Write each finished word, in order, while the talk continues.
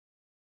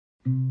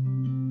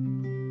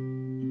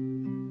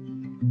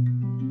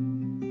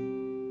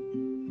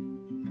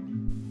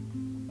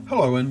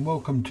Hello and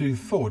welcome to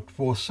Thought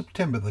for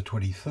September the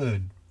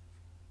 23rd.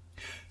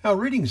 Our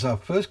readings are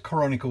 1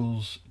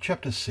 Chronicles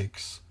chapter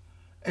 6,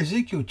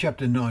 Ezekiel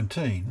chapter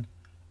 19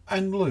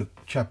 and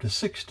Luke chapter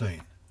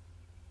 16.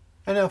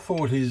 And our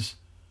thought is,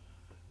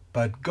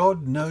 but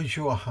God knows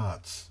your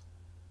hearts.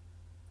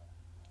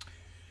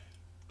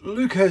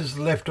 Luke has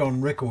left on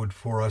record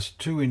for us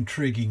two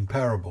intriguing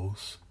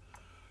parables,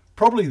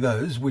 probably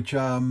those which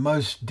are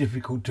most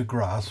difficult to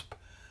grasp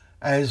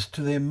as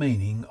to their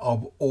meaning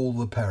of all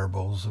the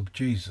parables of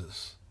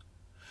Jesus.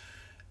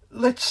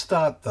 Let's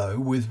start though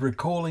with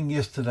recalling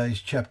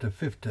yesterday's chapter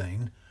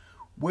 15,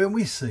 where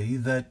we see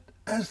that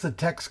as the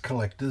tax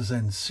collectors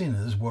and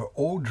sinners were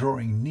all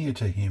drawing near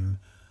to him,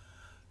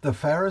 the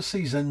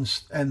Pharisees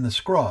and the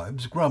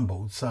scribes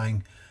grumbled,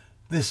 saying,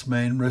 "This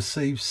man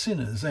receives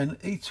sinners and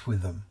eats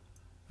with them."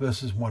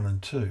 Verses 1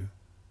 and 2.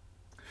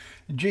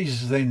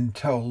 Jesus then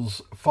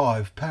tells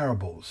 5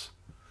 parables.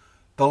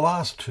 The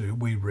last 2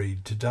 we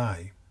read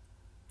today.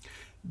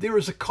 There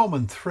is a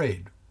common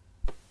thread: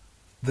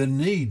 the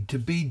need to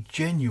be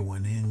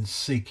genuine in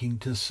seeking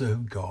to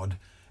serve God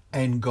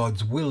and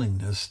God's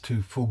willingness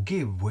to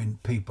forgive when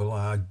people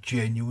are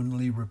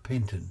genuinely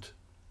repentant.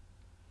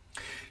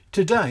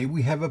 Today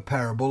we have a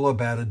parable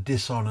about a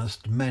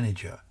dishonest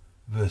manager,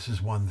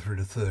 verses 1 through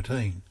to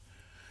 13.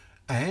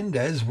 And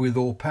as with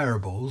all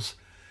parables,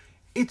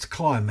 its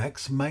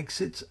climax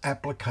makes its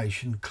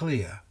application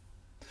clear.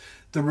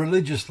 The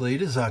religious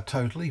leaders are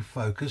totally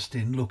focused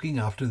in looking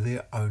after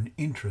their own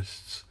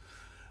interests.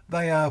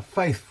 They are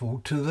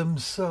faithful to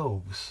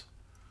themselves.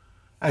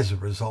 As a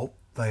result,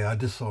 they are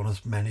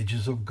dishonest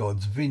managers of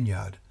God's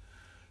vineyard,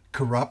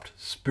 corrupt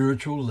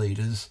spiritual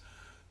leaders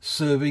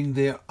serving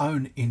their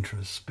own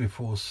interests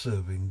before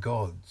serving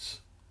God's.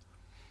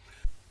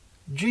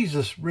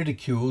 Jesus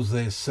ridicules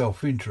their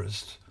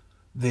self-interest.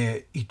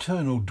 Their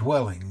eternal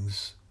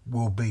dwellings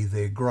will be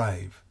their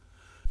grave.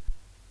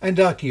 And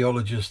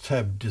archaeologists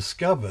have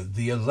discovered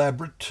the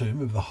elaborate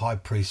tomb of the high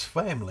priest's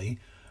family,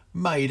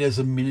 made as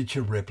a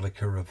miniature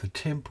replica of the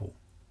temple.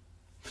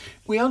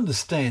 We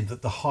understand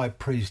that the high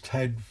priest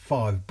had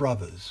 5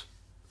 brothers.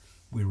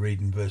 We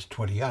read in verse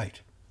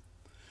 28.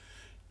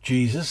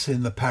 Jesus,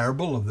 in the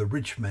parable of the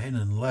rich man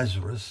and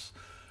Lazarus,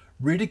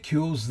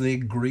 ridicules their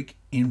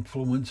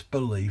Greek-influenced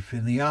belief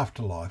in the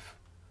afterlife.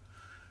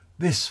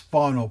 This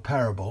final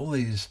parable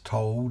is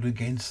told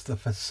against the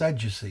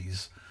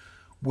Sadducees,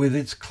 with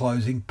its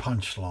closing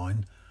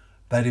punchline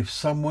that if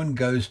someone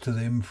goes to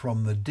them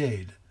from the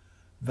dead,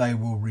 they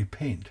will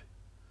repent.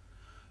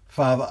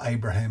 Father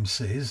Abraham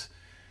says,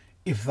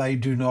 if they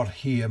do not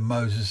hear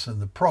Moses and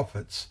the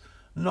prophets,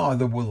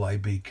 neither will they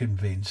be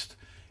convinced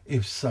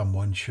if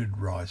someone should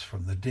rise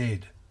from the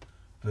dead.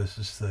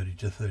 Verses 30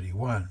 to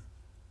 31.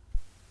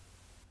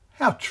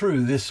 How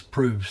true this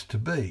proves to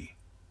be.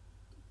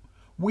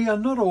 We are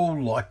not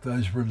all like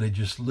those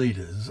religious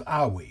leaders,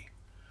 are we?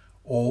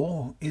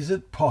 Or is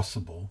it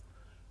possible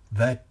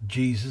that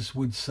Jesus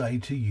would say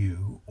to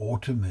you or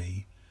to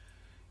me,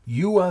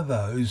 "You are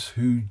those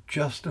who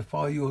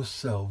justify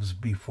yourselves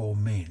before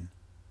men"?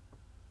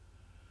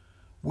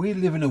 We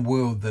live in a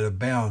world that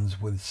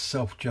abounds with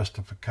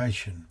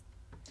self-justification.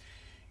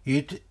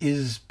 It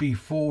is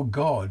before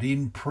God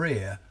in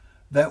prayer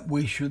that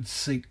we should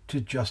seek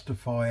to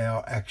justify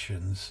our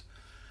actions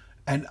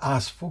and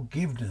ask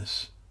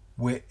forgiveness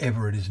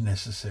wherever it is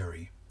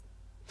necessary.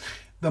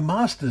 The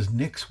Master's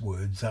next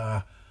words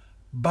are,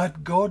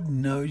 "But God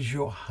knows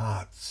your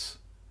hearts.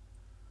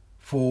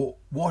 For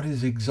what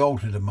is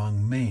exalted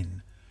among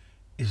men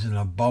is an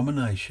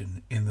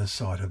abomination in the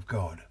sight of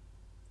God."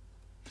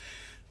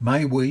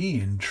 May we,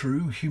 in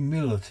true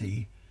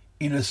humility,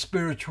 in a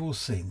spiritual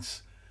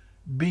sense,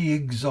 be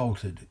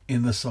exalted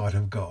in the sight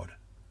of God,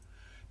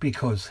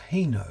 because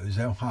he knows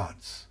our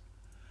hearts.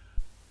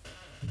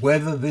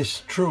 Whether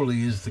this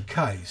truly is the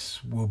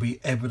case will be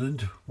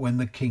evident when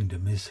the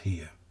kingdom is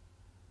here.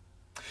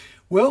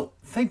 Well,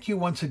 thank you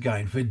once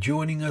again for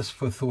joining us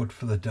for Thought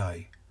for the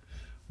Day,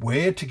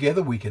 where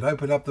together we can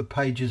open up the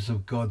pages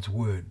of God's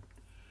Word,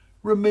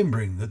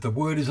 remembering that the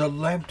Word is a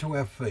lamp to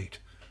our feet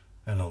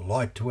and a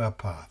light to our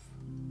path.